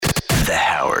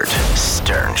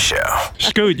Stern Show.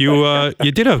 Scoot,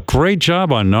 you did a great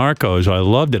job on Narcos. I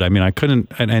loved it. I mean, I couldn't,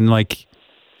 and like,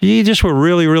 you just were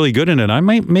really, really good in it.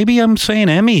 Maybe I'm saying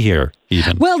Emmy here,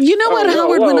 even. Well, you know what,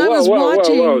 Howard, when I was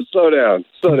watching... Whoa, slow down.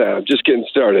 Just getting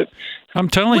started. I'm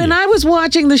telling you. When I was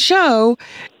watching the show,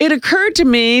 it occurred to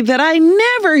me that I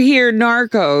never hear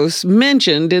Narcos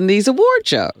mentioned in these award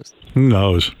shows. Who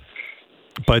knows?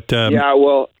 But yeah,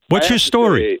 well, what's your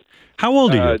story? How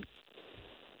old are you?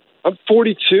 I'm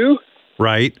 42.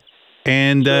 Right,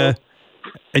 and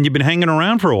you've been hanging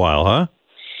around for a while, huh?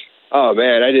 Oh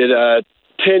man, I did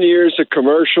 10 years of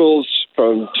commercials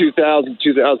from 2000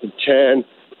 2010.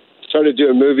 Started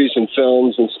doing movies and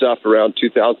films and stuff around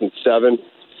 2007.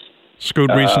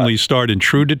 Scoot recently starred in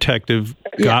True Detective,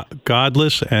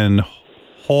 Godless, and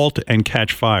Halt and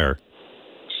Catch Fire.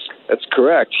 That's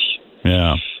correct.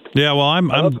 Yeah. Yeah,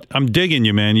 well, I'm digging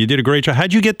you, man. You did a great job.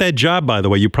 How'd you get that job, by the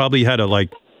way? You probably had to,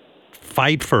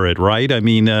 fight for it, right? I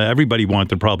mean, everybody wanted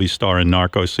to probably star in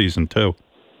Narcos Season 2.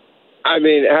 I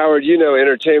mean, Howard,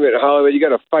 entertainment in Hollywood, you got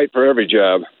to fight for every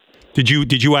job. Did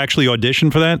you actually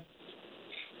audition for that?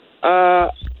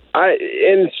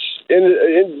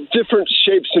 In different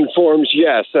shapes and forms,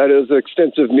 yes. That is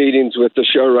extensive meetings with the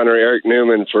showrunner, Eric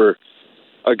Newman, for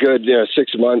a good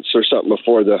 6 months or something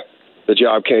before the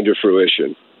job came to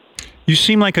fruition. You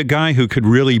seem like a guy who could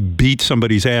really beat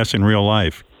somebody's ass in real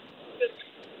life.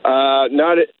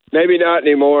 Maybe not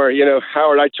anymore.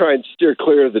 Howard, I try and steer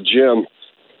clear of the gym.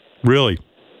 Really?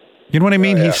 You know what I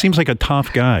mean? Yeah. He seems like a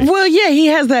tough guy. Well, yeah, he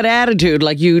has that attitude,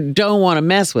 like you don't want to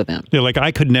mess with him. Yeah, like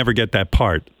I could never get that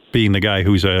part, being the guy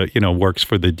who's works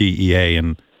for the DEA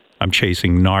and I'm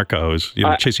chasing narcos,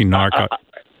 chasing narco.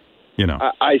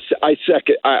 I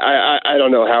second. I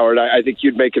don't know, Howard. I think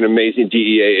you'd make an amazing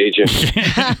DEA agent.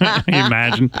 Can you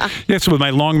imagine? Yes, with my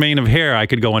long mane of hair, I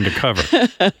could go undercover.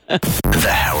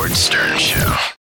 The Howard Stern Show.